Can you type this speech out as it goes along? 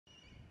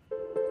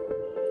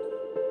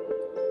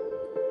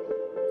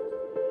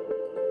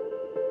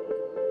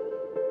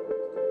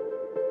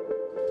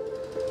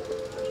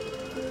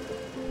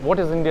What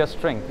is India's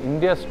strength?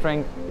 India's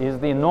strength is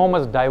the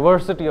enormous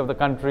diversity of the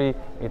country,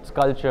 its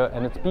culture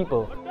and its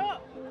people.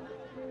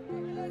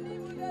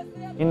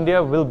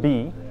 India will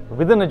be,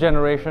 within a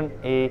generation,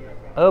 a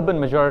urban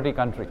majority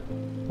country,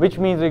 which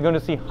means we're going to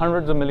see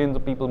hundreds of millions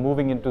of people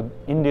moving into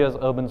India's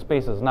urban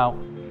spaces. Now,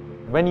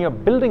 when you're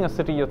building a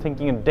city, you're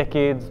thinking in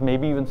decades,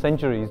 maybe even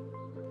centuries.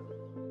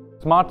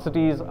 Smart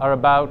cities are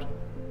about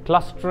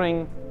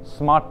clustering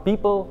smart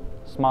people,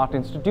 smart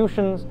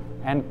institutions,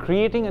 and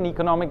creating an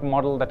economic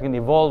model that can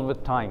evolve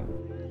with time.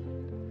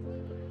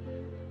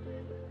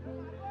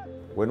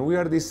 When we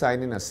are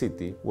designing a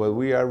city, what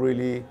we are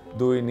really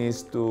doing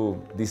is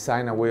to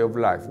design a way of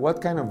life.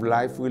 What kind of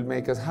life will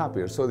make us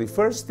happier? So the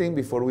first thing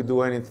before we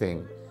do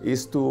anything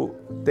is to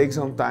take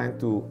some time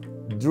to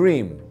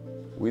dream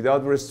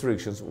without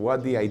restrictions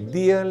what the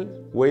ideal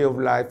way of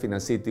life in a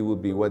city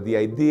would be, what the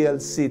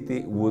ideal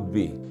city would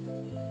be.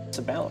 It's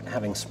about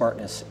having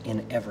smartness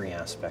in every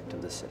aspect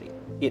of the city.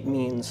 It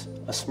means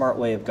a smart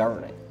way of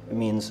governing. It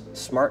means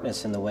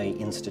smartness in the way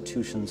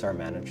institutions are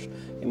managed.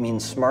 It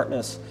means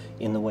smartness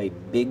in the way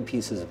big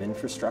pieces of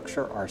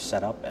infrastructure are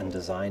set up and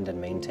designed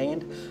and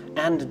maintained,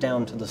 and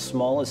down to the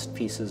smallest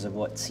pieces of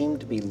what seem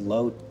to be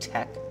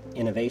low-tech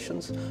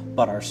innovations,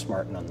 but are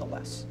smart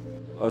nonetheless.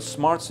 A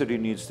smart city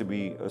needs to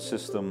be a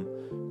system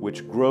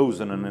which grows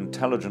in an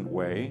intelligent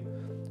way,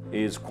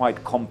 is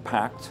quite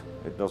compact,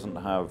 it doesn't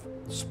have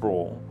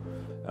sprawl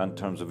in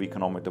terms of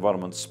economic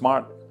development.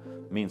 Smart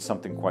means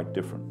something quite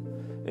different.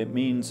 It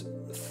means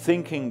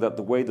thinking that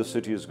the way the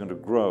city is going to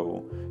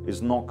grow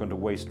is not going to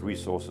waste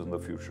resources in the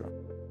future.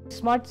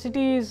 Smart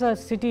city is a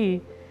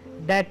city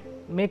that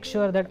makes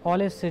sure that all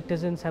its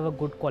citizens have a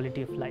good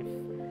quality of life.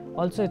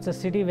 Also, it's a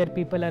city where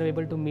people are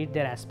able to meet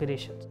their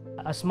aspirations.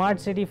 A smart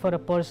city for a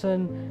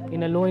person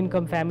in a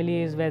low-income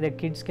family is where their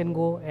kids can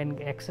go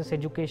and access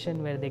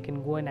education, where they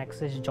can go and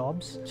access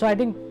jobs. So I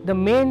think the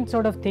main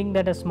sort of thing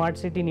that a smart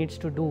city needs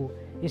to do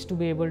is to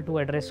be able to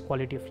address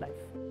quality of life.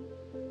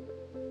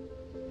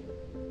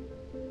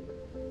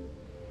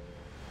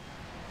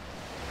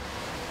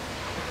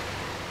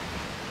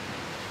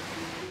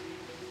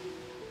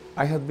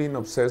 I had been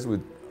obsessed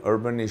with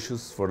urban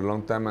issues for a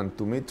long time, and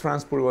to me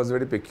transport was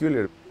very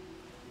peculiar.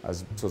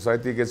 As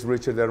society gets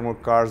richer, there are more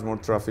cars, more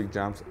traffic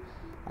jams,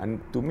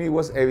 and to me it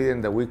was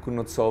evident that we could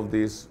not solve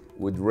this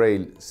with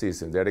rail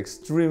systems. They are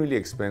extremely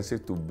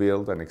expensive to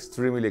build and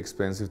extremely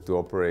expensive to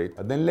operate.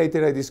 And then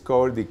later I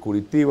discovered the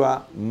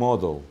Curitiba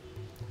model,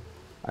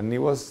 and it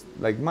was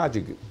like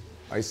magic.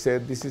 I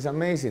said, this is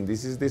amazing,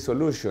 this is the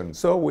solution.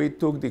 So we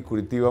took the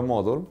Curitiba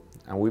model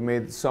and we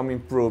made some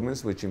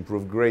improvements which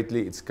improved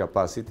greatly its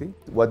capacity.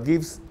 What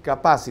gives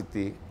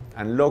capacity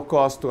and low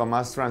cost to a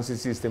mass transit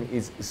system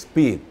is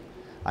speed.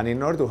 And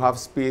in order to have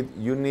speed,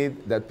 you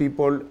need that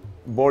people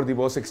board the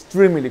bus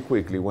extremely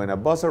quickly. When a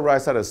bus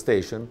arrives at a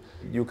station,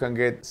 you can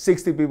get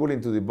 60 people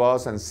into the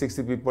bus and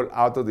 60 people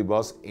out of the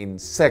bus in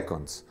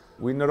seconds.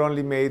 We not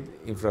only made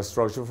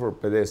infrastructure for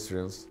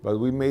pedestrians, but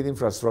we made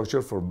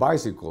infrastructure for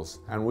bicycles.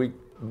 And we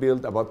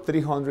built about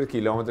 300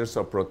 kilometers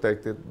of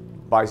protected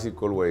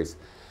bicycle ways.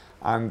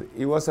 And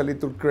it was a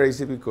little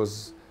crazy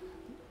because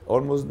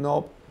almost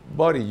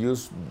nobody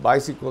used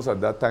bicycles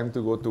at that time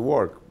to go to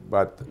work.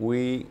 But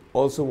we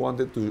also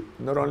wanted to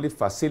not only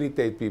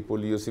facilitate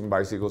people using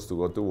bicycles to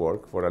go to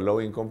work. For a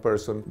low-income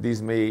person,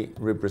 this may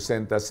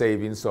represent a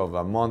savings of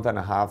a month and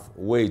a half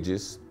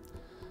wages,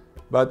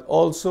 but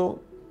also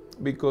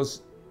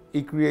because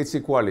it creates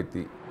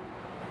equality.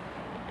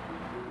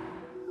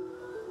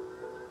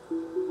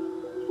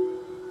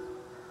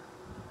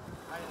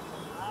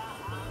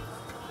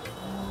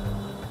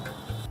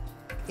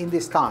 In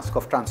this task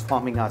of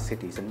transforming our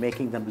cities and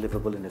making them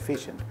livable and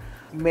efficient,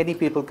 many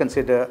people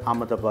consider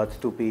Ahmedabad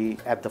to be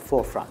at the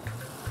forefront.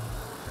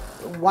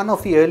 One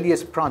of the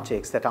earliest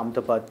projects that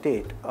Ahmedabad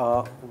did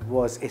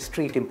was a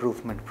street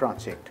improvement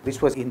project,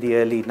 which was in the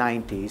early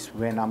 90s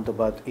when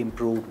Ahmedabad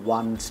improved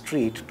one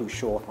street to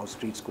show how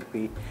streets could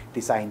be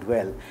designed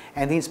well.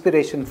 And the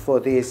inspiration for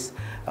this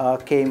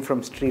came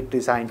from street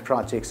design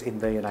projects in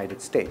the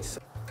United States.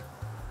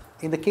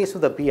 In the case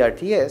of the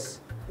BRTS,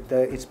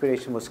 the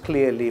inspiration was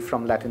clearly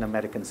from Latin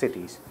American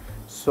cities.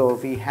 So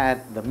we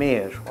had the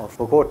mayor of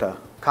Bogota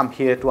come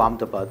here to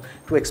Ahmedabad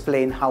to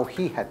explain how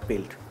he had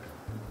built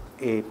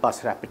a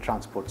bus rapid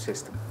transport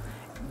system.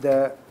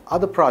 The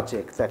other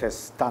project that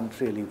has done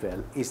really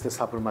well is the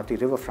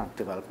Sabarmati Riverfront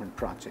Development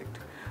Project.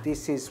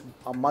 This is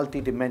a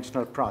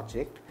multi-dimensional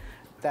project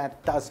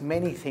that does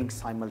many things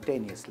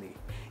simultaneously.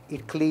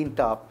 It cleaned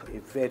up a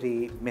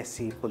very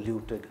messy,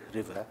 polluted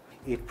river.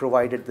 It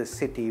provided the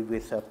city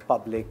with a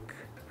public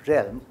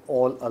realm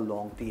all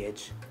along the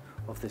edge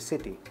of the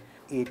city.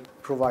 It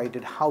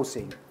provided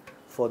housing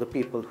for the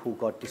people who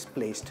got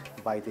displaced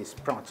by this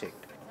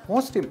project.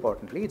 Most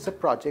importantly, it's a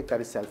project that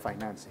is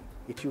self-financing.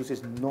 It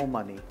uses no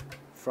money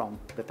from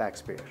the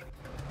taxpayer.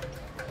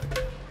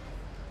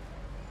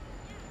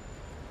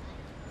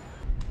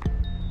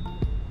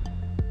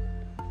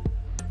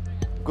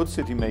 Good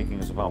city making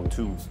is about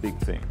two big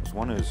things.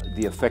 One is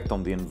the effect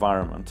on the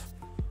environment,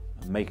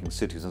 making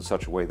cities in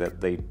such a way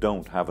that they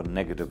don't have a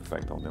negative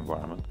effect on the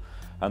environment.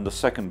 And the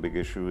second big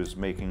issue is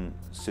making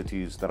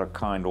cities that are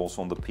kind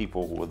also on the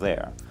people who are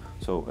there.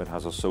 So it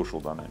has a social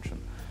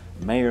dimension.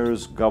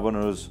 Mayors,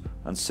 governors,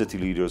 and city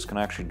leaders can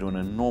actually do an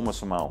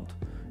enormous amount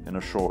in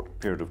a short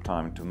period of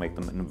time to make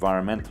them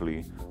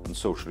environmentally and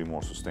socially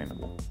more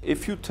sustainable.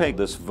 If you take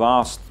this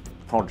vast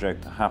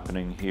project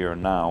happening here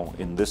now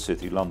in this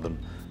city,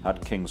 London,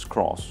 at King's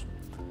Cross,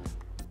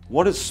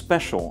 what is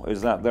special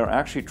is that they're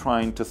actually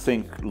trying to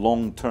think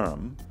long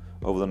term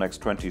over the next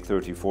 20,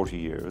 30, 40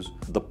 years.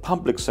 The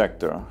public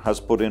sector has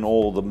put in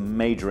all the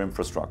major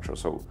infrastructure,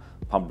 so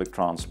public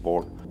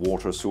transport,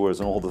 water, sewers,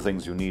 and all the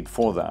things you need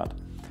for that,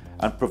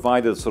 and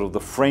provided sort of the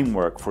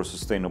framework for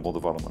sustainable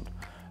development.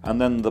 And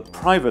then the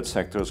private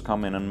sector has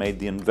come in and made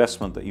the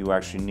investment that you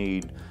actually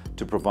need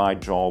to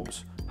provide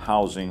jobs,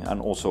 housing,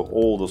 and also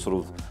all the sort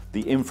of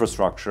the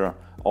infrastructure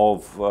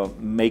of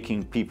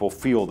making people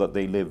feel that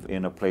they live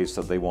in a place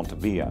that they want to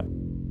be at.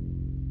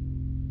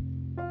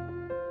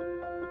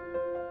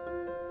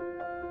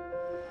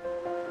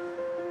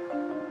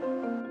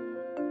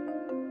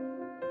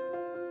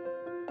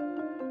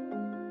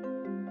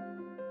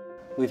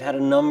 We've had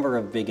a number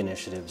of big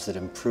initiatives that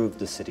improved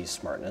the city's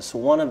smartness.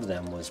 One of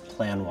them was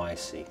Plan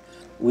YC.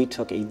 We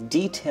took a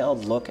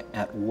detailed look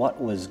at what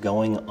was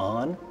going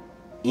on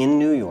in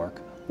New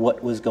York,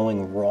 what was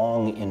going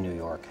wrong in New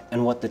York,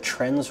 and what the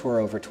trends were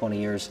over 20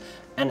 years,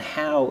 and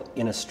how,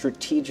 in a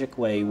strategic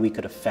way, we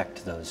could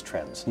affect those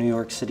trends. New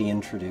York City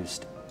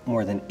introduced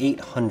more than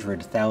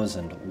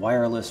 800,000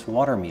 wireless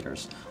water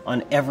meters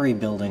on every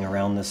building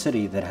around the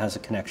city that has a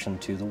connection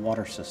to the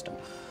water system.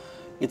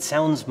 It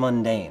sounds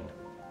mundane,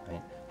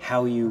 right?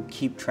 How you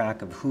keep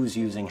track of who's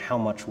using how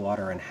much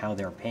water and how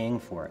they're paying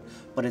for it,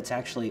 but it's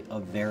actually a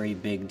very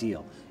big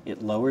deal.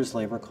 It lowers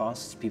labor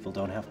costs. People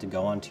don't have to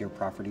go onto your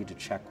property to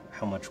check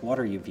how much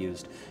water you've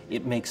used.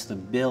 It makes the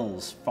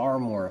bills far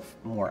more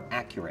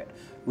accurate,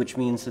 which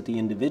means that the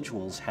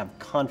individuals have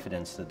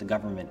confidence that the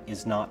government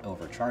is not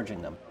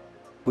overcharging them.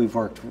 We've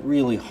worked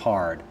really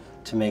hard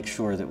to make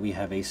sure that we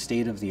have a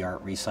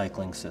state-of-the-art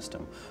recycling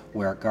system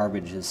where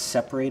garbage is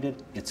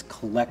separated, it's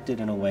collected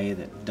in a way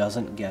that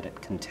doesn't get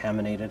it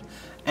contaminated,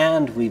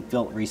 and we've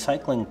built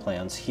recycling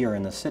plants here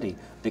in the city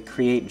that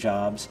create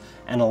jobs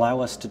and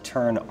allow us to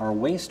turn our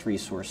waste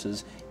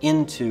resources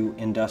into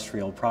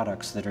industrial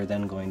products that are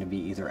then going to be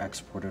either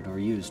exported or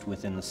used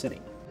within the city.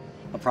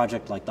 A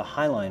project like the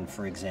High Line,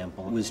 for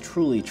example, was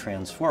truly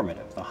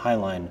transformative. The High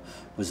Line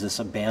was this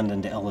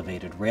abandoned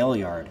elevated rail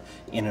yard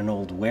in an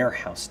old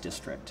warehouse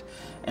district.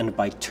 And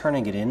by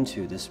turning it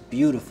into this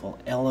beautiful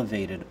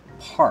elevated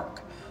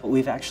park,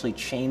 we've actually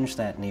changed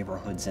that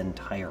neighborhood's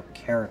entire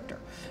character.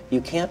 You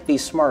can't be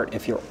smart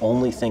if you're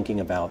only thinking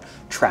about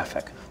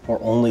traffic or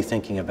only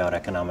thinking about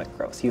economic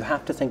growth. You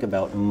have to think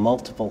about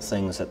multiple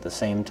things at the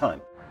same time.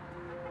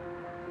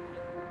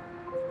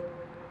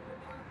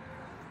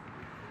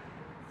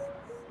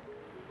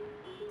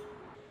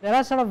 There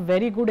are sort of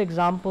very good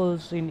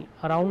examples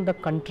around the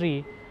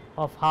country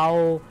of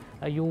how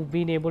you've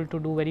been able to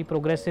do very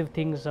progressive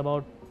things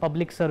about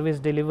public service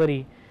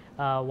delivery,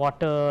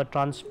 water,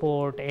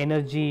 transport,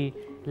 energy,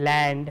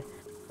 land.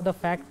 The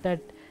fact that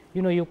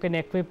you can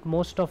equip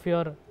most of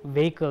your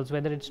vehicles,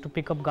 whether it's to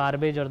pick up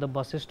garbage or the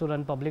buses to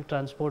run public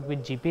transport, with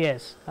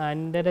GPS.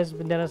 And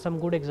there are some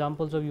good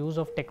examples of use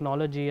of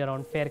technology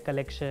around fare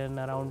collection,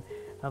 around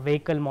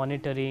vehicle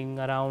monitoring,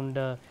 around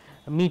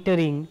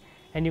metering.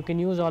 And you can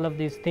use all of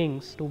these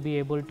things to be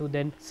able to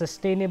then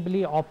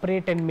sustainably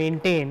operate and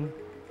maintain,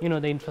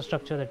 the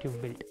infrastructure that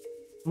you've built.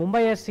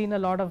 Mumbai has seen a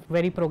lot of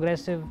very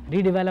progressive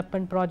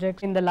redevelopment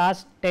projects. In the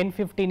last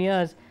 10-15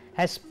 years,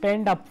 has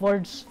spent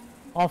upwards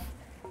of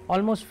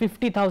almost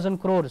 50,000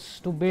 crores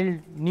to build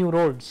new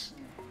roads.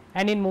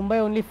 And in Mumbai,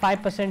 only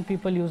 5%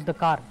 people use the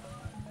car.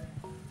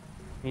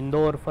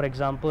 Indore, for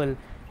example,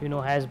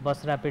 has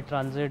bus rapid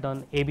transit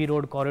on AB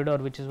Road corridor,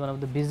 which is one of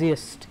the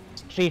busiest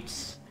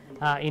streets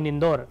in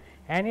Indore.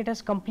 And it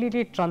has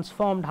completely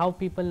transformed how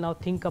people now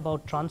think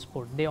about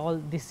transport.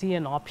 They see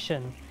an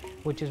option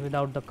which is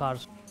without the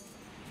cars.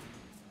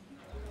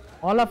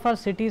 All of our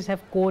cities have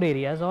core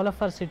areas. All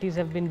of our cities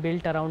have been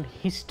built around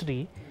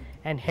history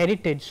and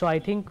heritage. So I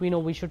think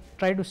we should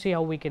try to see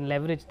how we can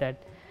leverage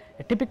that.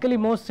 Typically,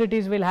 most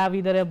cities will have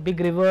either a big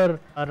river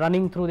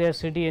running through their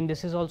city, and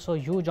this is also a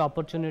huge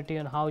opportunity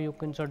on how you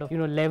can sort of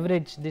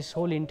leverage this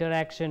whole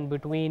interaction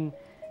between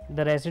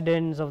the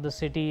residents of the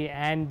city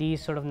and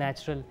these sort of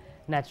natural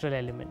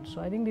elements.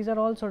 So I think these are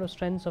all sort of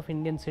strengths of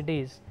Indian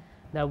cities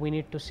that we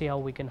need to see how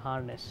we can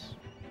harness.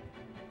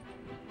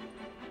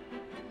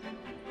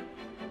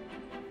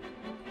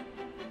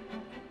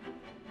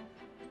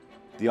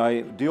 The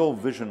ideal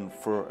vision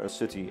for a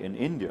city in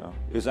India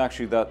is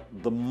actually that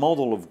the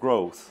model of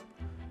growth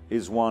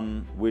is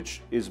one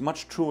which is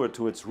much truer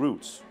to its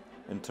roots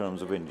in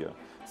terms of India.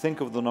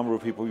 Think of the number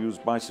of people who use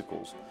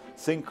bicycles.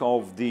 Think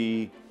of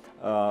the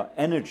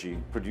energy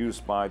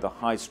produced by the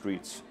high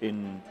streets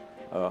in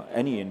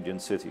any Indian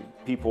city.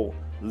 People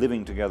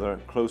living together,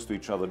 close to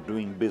each other,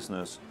 doing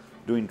business,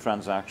 doing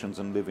transactions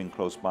and living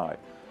close by.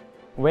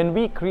 When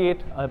we create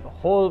a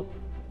whole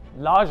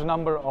large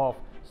number of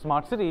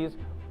smart cities,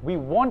 we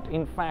want,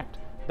 in fact,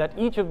 that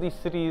each of these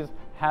cities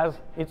has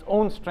its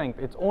own strength,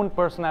 its own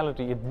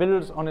personality. It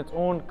builds on its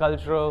own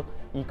cultural,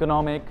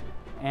 economic,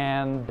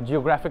 and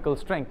geographical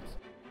strengths.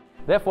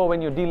 Therefore,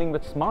 when you're dealing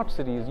with smart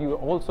cities, you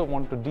also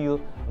want to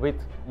deal with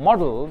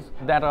models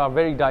that are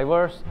very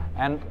diverse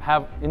and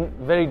have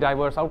very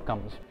diverse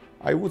outcomes.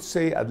 I would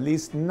say at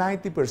least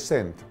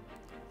 90%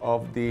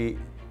 of the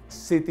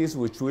cities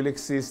which will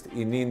exist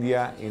in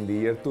India in the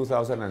year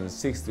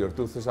 2060 or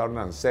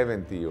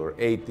 2070 or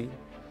 80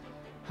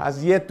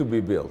 has yet to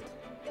be built.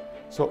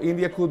 So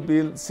India could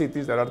build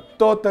cities that are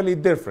totally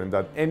different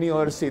than any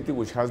other city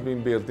which has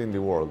been built in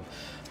the world.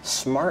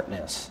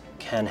 Smartness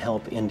can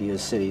help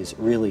India's cities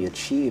really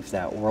achieve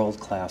that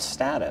world-class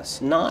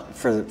status, not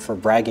for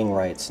bragging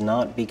rights,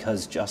 not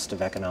because just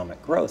of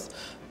economic growth,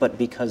 but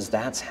because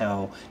that's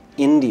how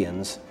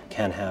Indians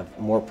can have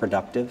more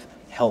productive,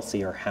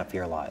 healthier,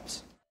 happier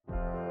lives.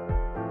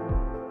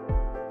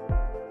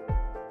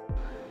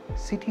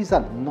 Cities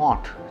are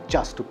not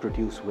just to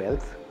produce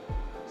wealth.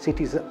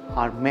 Cities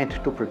are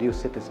meant to produce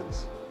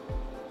citizens.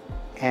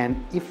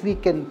 And if we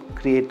can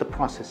create the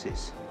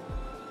processes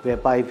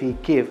whereby we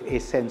give a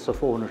sense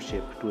of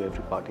ownership to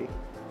everybody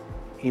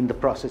in the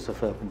process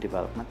of urban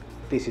development,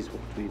 this is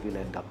what we will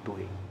end up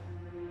doing.